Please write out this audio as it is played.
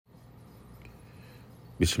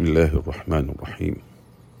Bismillah ar-Rahman ar-Rahim.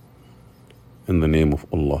 In the name of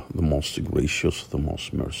Allah, the most gracious, the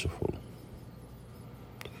most merciful.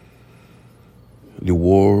 The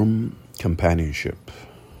warm companionship.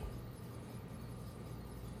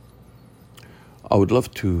 I would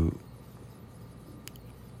love to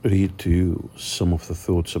read to you some of the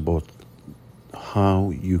thoughts about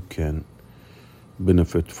how you can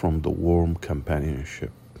benefit from the warm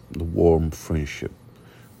companionship, the warm friendship,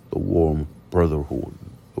 the warm brotherhood,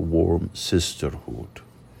 the warm sisterhood.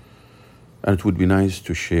 And it would be nice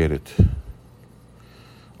to share it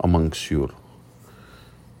amongst your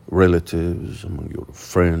relatives, among your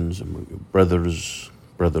friends, among your brothers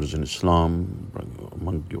in Islam,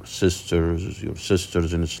 among your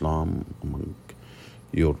sisters in Islam, among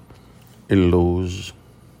your in-laws,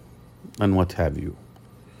 and what have you.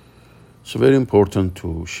 It's very important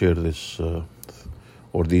to share this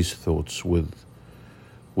or these thoughts with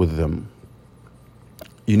them.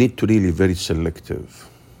 You need to really be very selective,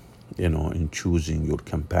 in choosing your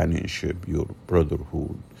companionship, your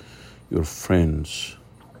brotherhood, your friends.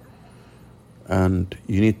 And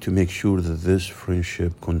you need to make sure that this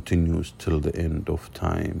friendship continues till the end of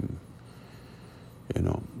time.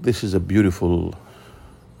 This is a beautiful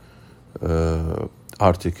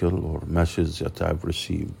article or message that I've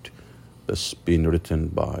received that's been written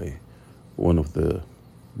by one of the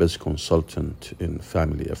best consultant in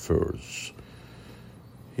family affairs.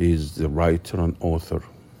 He's the writer and author,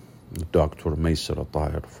 Dr. Maysar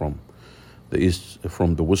Tahir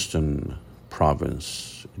from the Western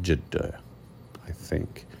province, Jeddah, I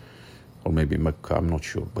think, or maybe Mecca, I'm not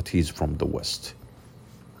sure, but he's from the West.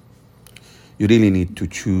 You really need to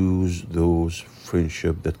choose those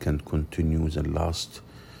friendships that can continue and last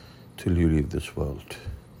till you leave this world.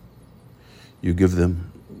 You give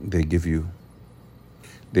them, they give you.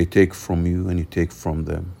 They take from you and you take from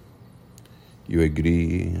them. You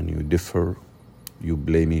agree and you differ. You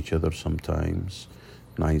blame each other sometimes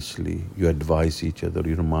nicely. You advise each other.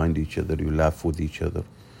 You remind each other. You laugh with each other.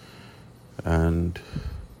 And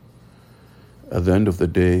at the end of the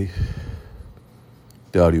day,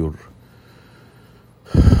 they are your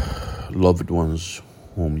loved ones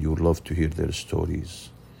whom you love to hear their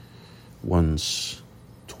stories. Once,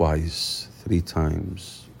 twice, 3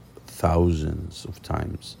 times, thousands of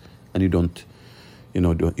times, and you don't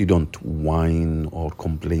whine or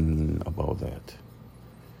complain about that.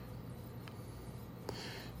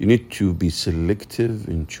 You need to be selective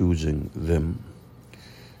in choosing them,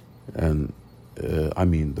 and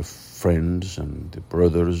the friends and the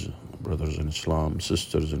brothers in Islam,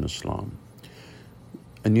 sisters in Islam,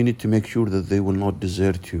 and you need to make sure that they will not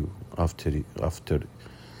desert you after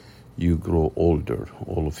you grow older,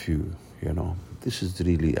 all of you. This is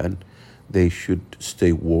really, and they should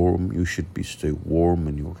stay warm. You should stay warm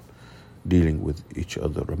when you're dealing with each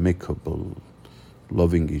other, amicable,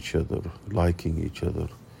 loving each other, liking each other,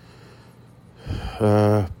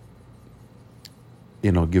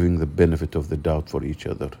 giving the benefit of the doubt for each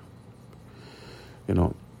other.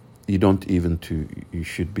 You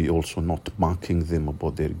should be also not mocking them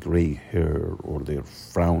about their gray hair or their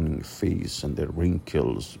frowning face and their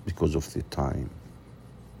wrinkles because of the time.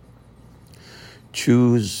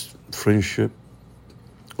 Choose friendship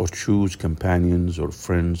or choose companions or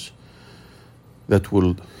friends that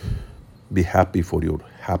will be happy for your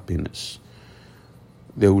happiness.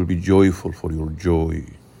 They will be joyful for your joy.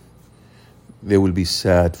 They will be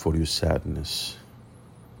sad for your sadness.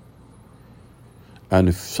 And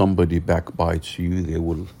if somebody backbites you, they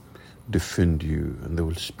will defend you and they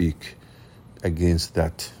will speak against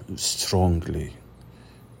that strongly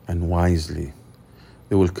and wisely.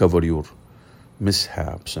 They will cover your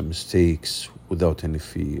mishaps and mistakes without any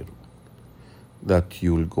fear that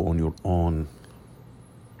you will go on your own.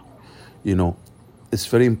 It's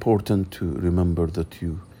very important to remember that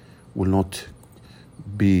you will not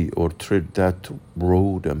be or tread that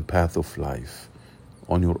road and path of life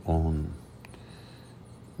on your own.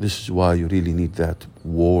 This is why you really need that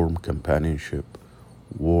warm companionship,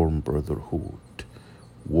 warm brotherhood,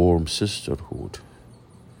 warm sisterhood.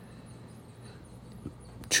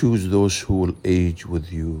 Choose those who will age with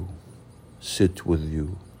you, sit with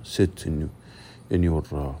you, sit in your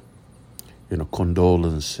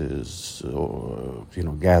condolences or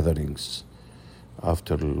gatherings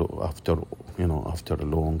after a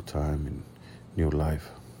long time in your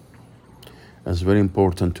life. And it's very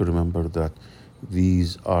important to remember that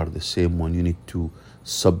these are the same one you need to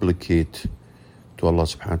supplicate to Allah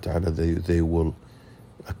subhanahu wa ta'ala. They will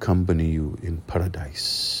accompany you in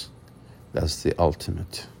paradise. That's the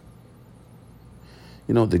ultimate.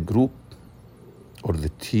 The group or the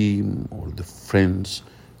team or the friends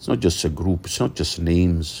It's not just a group. It's not just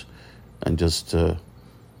names and just,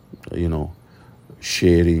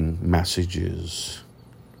 sharing messages.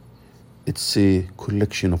 It's a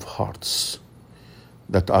collection of hearts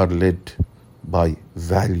that are led by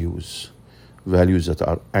values that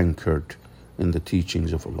are anchored in the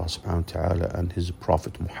teachings of Allah subhanahu wa ta'ala and His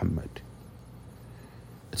Prophet Muhammad.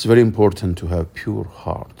 It's very important to have pure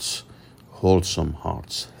hearts, wholesome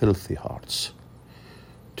hearts, healthy hearts,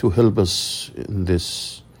 to help us in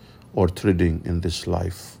this, or treading in this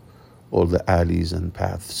life, all the alleys and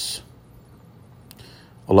paths.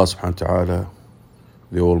 Allah subhanahu wa ta'ala,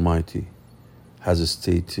 the Almighty, has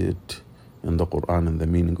stated in the Quran, and the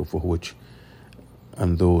meaning of which,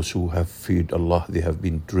 and those who have feared Allah, they have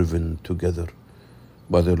been driven together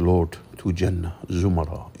by their Lord to Jannah,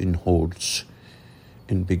 Zumara, in hordes,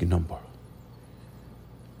 in big number.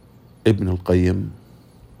 Ibn al-Qayyim,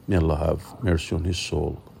 may Allah have mercy on his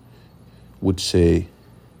soul, would say,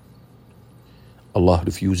 Allah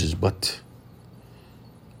refuses but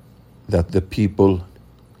that the people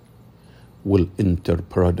will enter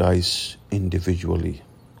paradise individually,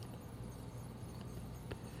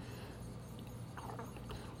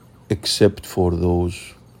 except for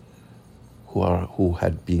those who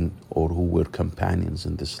had been or who were companions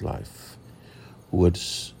in this life, who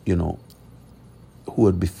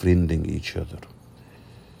were befriending each other.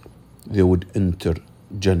 They would enter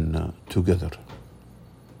Jannah together.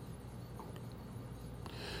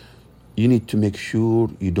 You need to make sure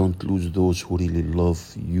you don't lose those who really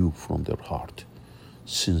love you from their heart,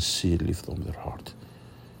 sincerely from their heart,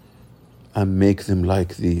 and make them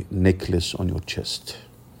like the necklace on your chest,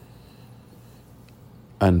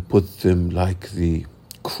 and put them like the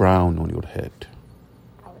crown on your head.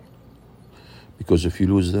 Because if you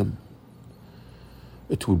lose them,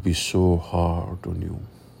 it will be so hard on you.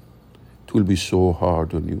 It will be so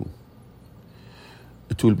hard on you.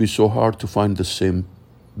 It will be so hard to find the same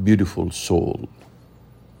beautiful soul.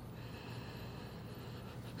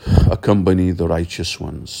 Accompany the righteous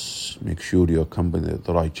ones. Make sure you accompany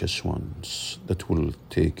the righteous ones that will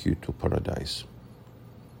take you to paradise.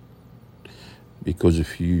 Because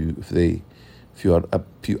if you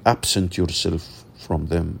absent yourself from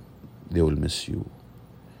them, they will miss you.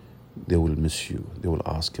 They will miss you. They will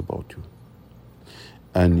ask about you.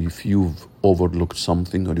 And if you've overlooked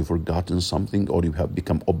something, or you've forgotten something, or you have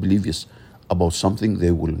become oblivious about something,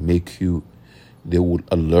 they will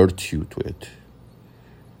alert you to it.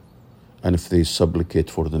 And if they supplicate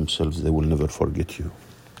for themselves, they will never forget you.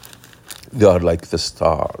 They are like the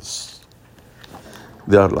stars.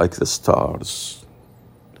 They are like the stars.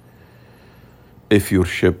 If your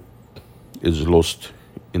ship is lost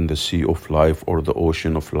in the sea of life or the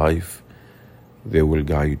ocean of life, they will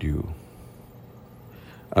guide you.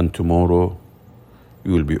 And tomorrow,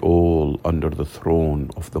 you will be all under the throne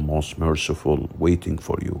of the most merciful, waiting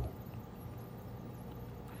for you.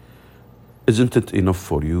 Isn't it enough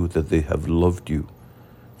for you that they have loved you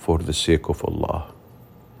for the sake of Allah?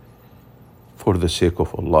 For the sake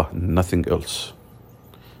of Allah, nothing else.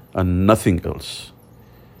 And nothing else.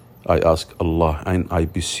 I ask Allah and I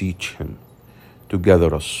beseech Him to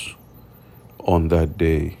gather us on that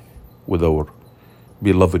day with our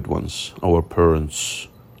beloved ones, our parents,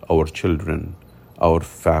 our children, our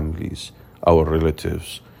families, our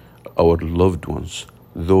relatives, our loved ones,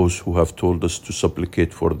 those who have told us to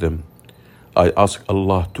supplicate for them. I ask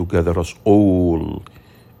Allah to gather us all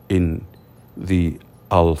in the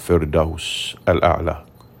Al-Firdaus Al-A'la,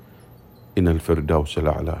 in Al-Firdaus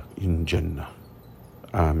Al-A'la, in Jannah.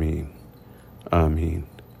 Ameen, Ameen,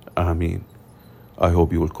 Ameen. I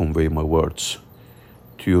hope you will convey my words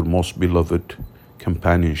to your most beloved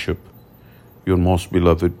companionship, your most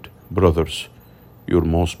beloved brothers, your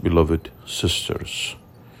most beloved sisters.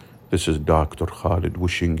 This is Dr. Khalid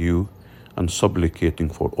wishing you and supplicating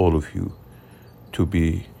for all of you to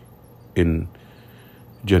be in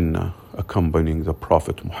Jannah, accompanying the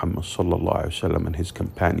Prophet Muhammad sallallahu alaihi wasallam and his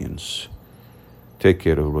companions. Take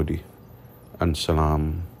care, everybody, and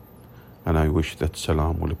salam. And I wish that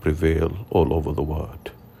salam will prevail all over the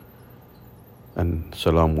world. And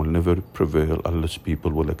salam will never prevail unless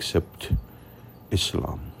people will accept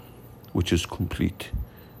Islam, which is complete,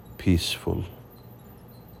 peaceful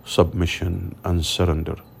submission and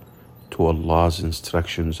surrender to Allah's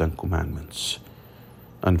instructions and commandments,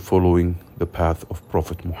 and following the path of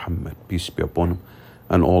Prophet Muhammad, peace be upon him,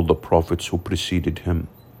 and all the prophets who preceded him,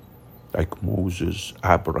 like Moses,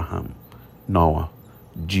 Abraham, Noah,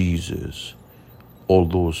 Jesus, all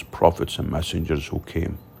those prophets and messengers who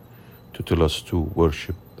came to tell us to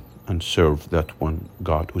worship and serve that one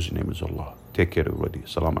God whose name is Allah. Take care, everybody.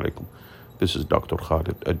 Assalamu alaikum. This is Dr.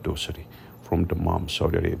 Khalid Ad-Dosari from from Dammam,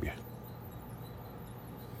 Saudi Arabia.